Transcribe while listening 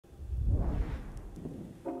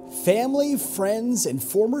Family, friends, and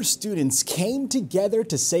former students came together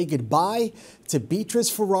to say goodbye to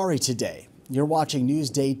Beatrice Ferrari today. You're watching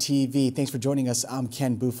Newsday TV. Thanks for joining us. I'm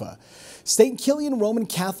Ken Buffa. St. Kilian Roman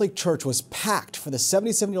Catholic Church was packed for the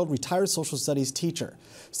 77-year-old retired social studies teacher.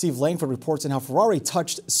 Steve Langford reports on how Ferrari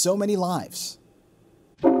touched so many lives.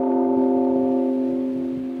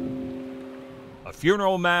 A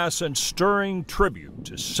funeral mass and stirring tribute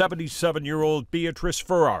to 77-year-old Beatrice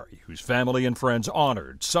Ferrari, whose family and friends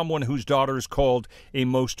honored, someone whose daughters called a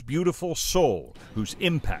most beautiful soul, whose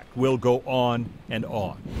impact will go on and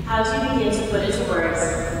on. How do you begin to put into words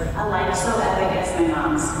a life so epic as my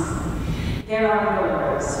mom's? There are no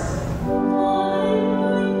words.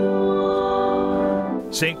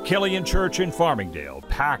 St. Kilian Church in Farmindgale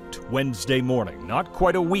packed Wednesday morning, not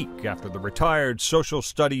quite a week after the retired social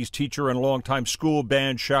studies teacher and longtime school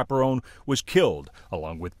band chaperone was killed,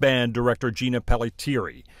 along with band director Gina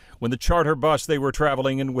Pelletieri, when the charter bus they were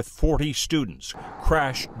traveling in with 40 students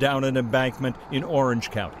crashed down an embankment in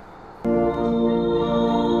Orange County.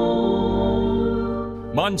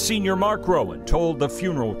 Monsignor Mark Rowan told the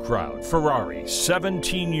funeral crowd Ferrari,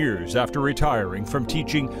 17 years after retiring from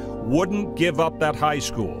teaching, wouldn't give up that high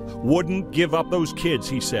school, wouldn't give up those kids,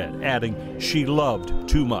 he said, adding, she loved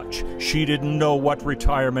too much. She didn't know what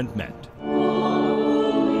retirement meant.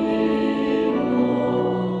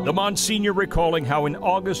 The Monsignor recalling how in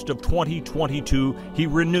August of 2022, he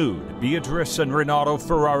renewed Beatrice and Renato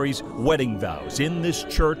Ferrari's wedding vows in this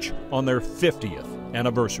church on their 50th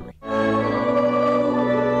anniversary.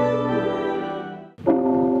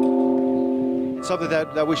 Something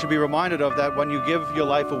that we should be reminded of, that when you give your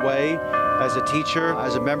life away as a teacher,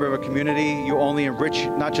 as a member of a community, you only enrich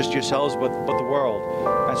not just yourselves but the world.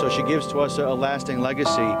 And so she gives to us a lasting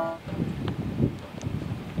legacy.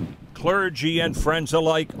 Clergy and friends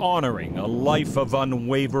alike honoring a life of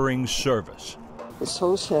unwavering service. It's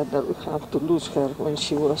so sad that we have to lose her when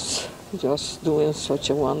she was just doing such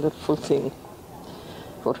a wonderful thing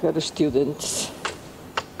for her students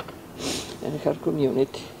and her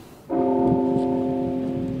community.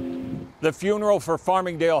 The funeral for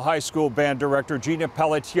Farmingdale High School band director Gina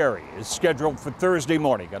Pelletieri is scheduled for Thursday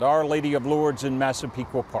morning at Our Lady of Lourdes in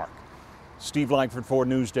Massapequa Park. Steve Langford for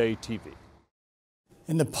Newsday TV.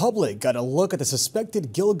 And the public got a look at the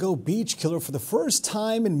suspected Gilgo Beach killer for the first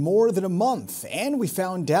time in more than a month. And we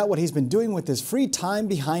found out what he's been doing with his free time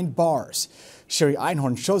behind bars. Sherry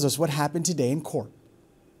Einhorn shows us what happened today in court.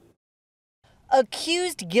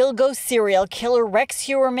 Accused Gilgo serial killer Rex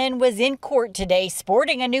Heuermann was in court today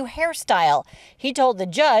sporting a new hairstyle. He told the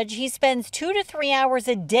judge he spends 2 to 3 hours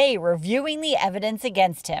a day reviewing the evidence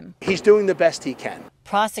against him. He's doing the best he can.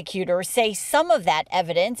 Prosecutors say some of that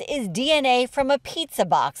evidence is DNA from a pizza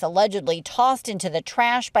box allegedly tossed into the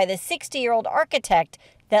trash by the 60-year-old architect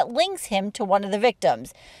that links him to one of the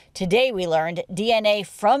victims. Today we learned DNA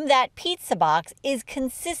from that pizza box is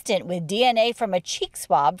consistent with DNA from a cheek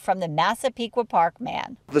swab from the Massapequa Park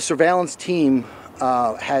man. The surveillance team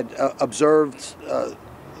had observed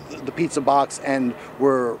the pizza box and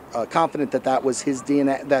were confident that that was his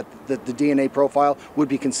DNA, that the DNA profile would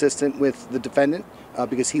be consistent with the defendant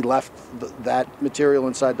because he left that material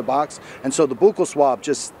inside the box. And so the buccal swab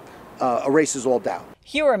just erases all doubt.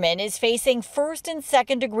 Heuermann is facing first and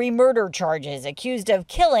second-degree murder charges, accused of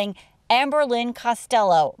killing Amber Lynn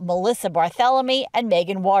Costello, Melissa Barthelemy, and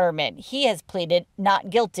Megan Waterman. He has pleaded not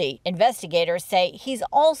guilty. Investigators say he's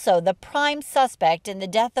also the prime suspect in the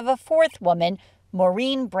death of a fourth woman,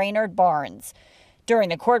 Maureen Brainerd Barnes. During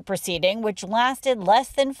the court proceeding, which lasted less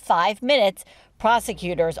than 5 minutes,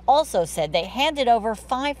 prosecutors also said they handed over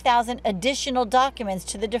 5,000 additional documents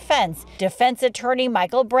to the defense. Defense attorney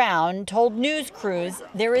Michael Brown told news crews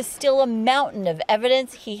there is still a mountain of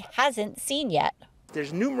evidence he hasn't seen yet.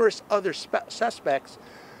 There's numerous other suspects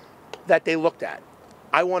that they looked at.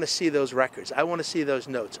 I want to see those records. I want to see those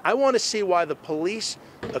notes. I want to see why the police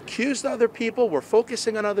accused other people, were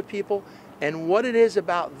focusing on other people, and what it is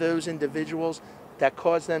about those individuals that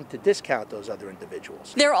caused them to discount those other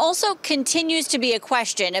individuals. There also continues to be a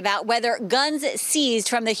question about whether guns seized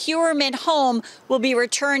from the Heuermann home will be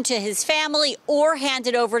returned to his family or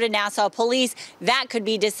handed over to Nassau police. That could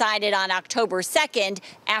be decided on October 2nd.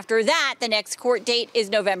 After that, the next court date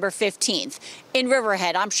is November 15th. In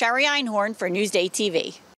Riverhead, I'm Sherry Einhorn for Newsday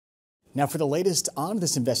TV. Now, for the latest on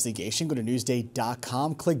this investigation, go to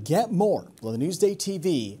Newsday.com, click Get More below the Newsday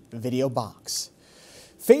TV video box.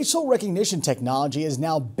 Facial recognition technology is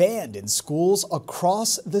now banned in schools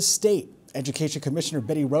across the state. Education Commissioner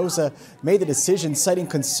Betty Rosa made the decision citing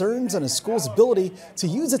concerns on a school's ability to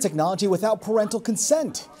use the technology without parental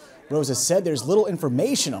consent. Rosa said there's little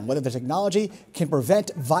information on whether the technology can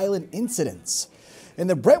prevent violent incidents. And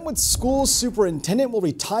the Brentwood School Superintendent will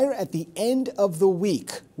retire at the end of the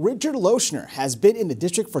week. Richard Lochner has been in the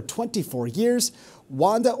district for 24 years.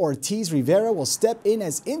 Wanda Ortiz Rivera will step in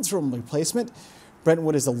as interim replacement.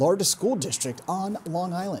 Brentwood is the largest school district on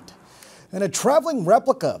Long Island. And a traveling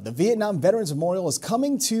replica of the Vietnam Veterans Memorial is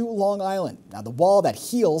coming to Long Island. Now, the wall that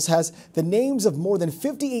heals has the names of more than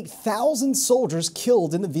 58,000 soldiers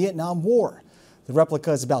killed in the Vietnam War. The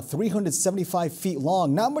replica is about 375 feet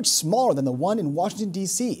long, not much smaller than the one in Washington,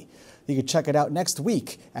 D.C. You can check it out next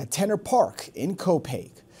week at Tanner Park in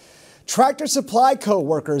Copaig. Tractor Supply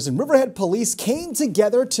co-workers and Riverhead police came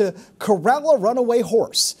together to corral a runaway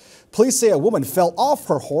horse. Police say a woman fell off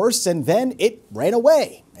her horse and then it ran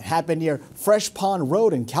away. It happened near Fresh Pond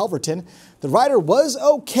Road in Calverton. The rider was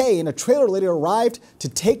okay and a trailer later arrived to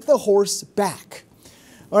take the horse back.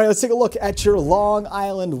 All right, let's take a look at your Long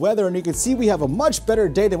Island weather, and you can see we have a much better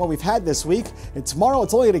day than what we've had this week. And tomorrow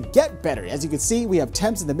it's only going to get better. As you can see, we have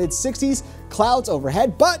temps in the mid-60s, clouds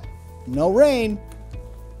overhead, but no rain.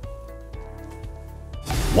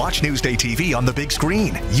 Watch Newsday TV on the big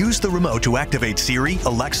screen. Use the remote to activate Siri,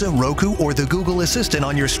 Alexa, Roku, or the Google Assistant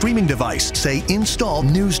on your streaming device. Say install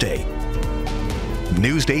Newsday.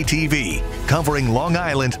 Newsday TV, covering Long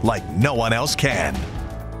Island like no one else can.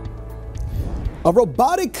 A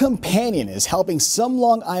robotic companion is helping some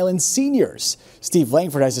Long Island seniors. Steve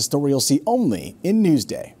Langford has a story you'll see only in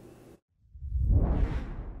Newsday.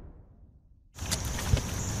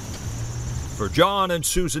 For John and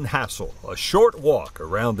Susan Hassel, a short walk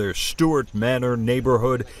around their Stewart Manor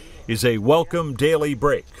neighborhood is a welcome daily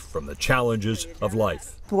break from the challenges of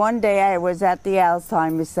life. One day I was at the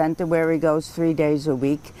Alzheimer's Center where he goes 3 days a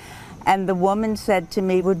week, and the woman said to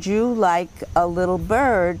me, "Would you like a little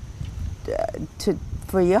bird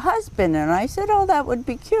for your husband?" And I said, "Oh, that would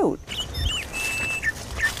be cute."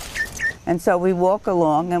 And so we walk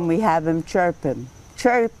along and we have him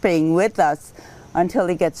chirping with us until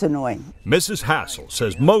he gets annoying. Mrs. Hassel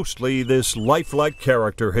says mostly this lifelike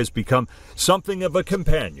character has become something of a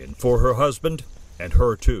companion for her husband and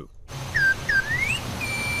her too.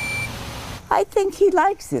 I think he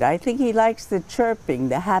likes it. I think he likes the chirping,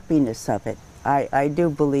 the happiness of it. I do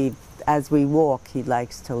believe as we walk, he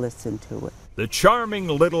likes to listen to it. The charming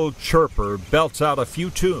little chirper belts out a few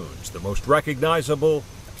tunes, the most recognizable,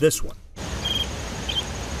 this one.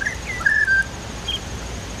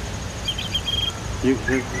 You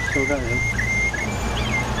still got it.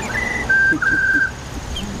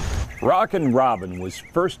 Rockin' Robin was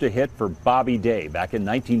first a hit for Bobby Day back in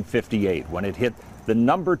 1958 when it hit the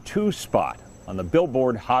 #2 spot on the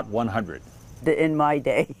Billboard Hot 100. In my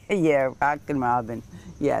day, yeah, Rockin' Robin.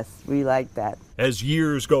 Yes, we like that. As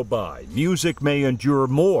years go by, music may endure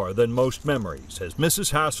more than most memories, as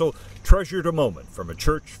Mrs. Hassel treasured a moment from a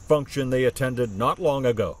church function they attended not long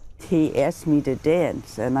ago. He asked me to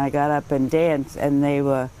dance, and I got up and danced, and they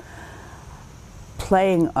were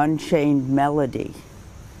playing Unchained Melody.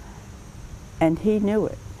 And he knew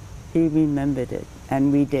it. He remembered it,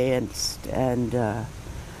 and we danced, and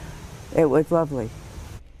it was lovely.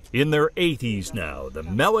 In their 80s now, the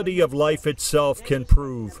melody of life itself can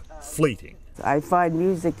prove fleeting. I find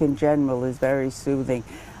music in general is very soothing.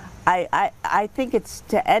 I think it's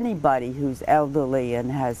to anybody who's elderly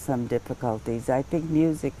and has some difficulties. I think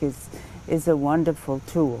music is a wonderful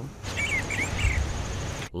tool.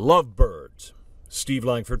 Lovebirds. Steve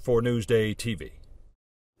Langford for Newsday TV.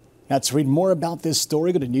 Now, to read more about this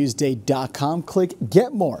story, go to Newsday.com. Click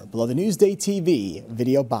Get More below the Newsday TV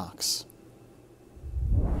video box.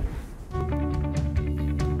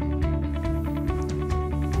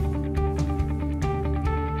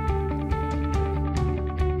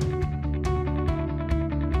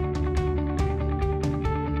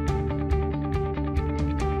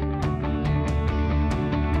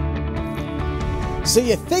 So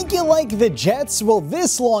you think you like the Jets? Well,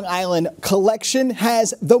 this Long Island collection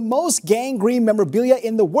has the most gangrene memorabilia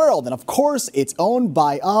in the world. And of course, it's owned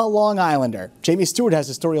by a Long Islander. Jamie Stewart has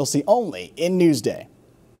a story you'll see only in Newsday.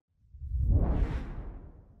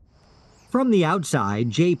 From the outside,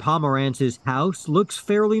 Jay Pomerantz's house looks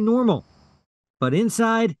fairly normal. But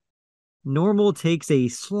inside, normal takes a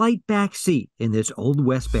slight back seat in this old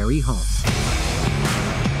Westbury home.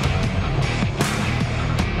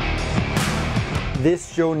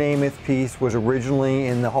 This Joe Namath piece was originally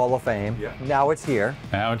in the Hall of Fame. Yeah. Now it's here.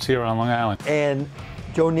 Now it's here on Long Island. And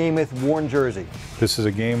Joe Namath worn jersey. This is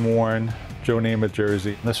a game-worn Joe Namath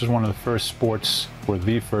jersey. This is one of the first sports, or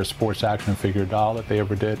the first sports action figure doll that they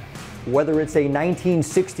ever did. Whether it's a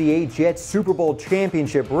 1968 Jets Super Bowl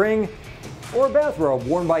championship ring or a bathrobe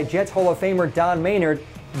worn by Jets Hall of Famer Don Maynard,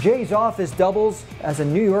 Jay's office doubles as a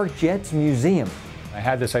New York Jets museum. I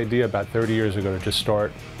had this idea about 30 years ago to just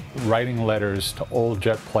start writing letters to old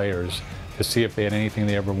Jet players to see if they had anything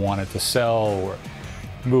they ever wanted to sell or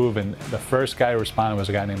move. And the first guy who responded was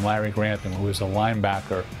a guy named Larry Grantham, who was a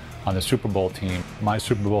linebacker on the Super Bowl team. My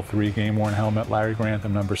Super Bowl III game-worn helmet, Larry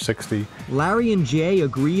Grantham, number 60. Larry and Jay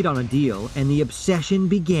agreed on a deal, and the obsession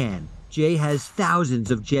began. Jay has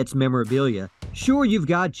thousands of Jets memorabilia. Sure, you've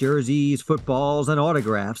got jerseys, footballs, and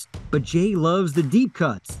autographs, but Jay loves the deep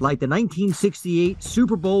cuts, like the 1968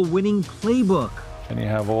 Super Bowl winning playbook. And you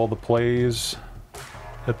have all the plays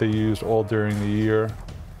that they used all during the year.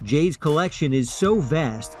 Jay's collection is so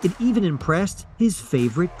vast, it even impressed his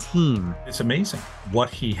favorite team. It's amazing what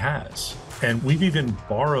he has. And we've even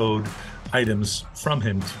borrowed items from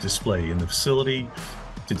him to display in the facility,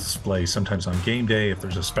 to display sometimes on game day if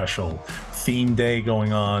there's a special theme day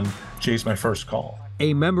going on. Jay's my first call.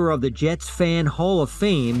 A member of the Jets Fan Hall of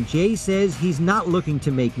Fame, Jay says he's not looking to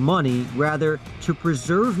make money, rather to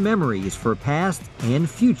preserve memories for past and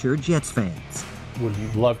future Jets fans.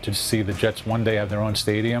 Would love to see the Jets one day have their own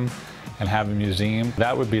stadium and have a museum.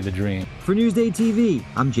 That would be the dream. For Newsday TV,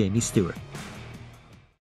 I'm Jamie Stewart.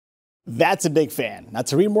 That's a big fan. Now,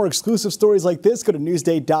 to read more exclusive stories like this, go to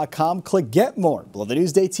Newsday.com, click Get More below the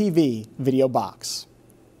Newsday TV video box.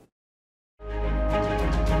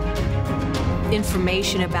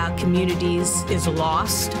 Information about communities is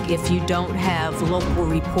lost if you don't have local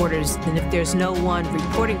reporters. And if there's no one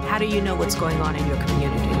reporting, how do you know what's going on in your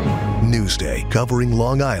community? Newsday, covering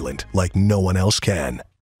Long Island like no one else can.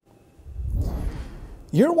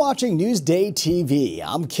 You're watching Newsday TV.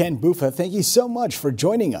 I'm Ken Buffa. Thank you so much for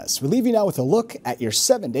joining us. We leave you now with a look at your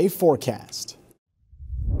 7-day forecast.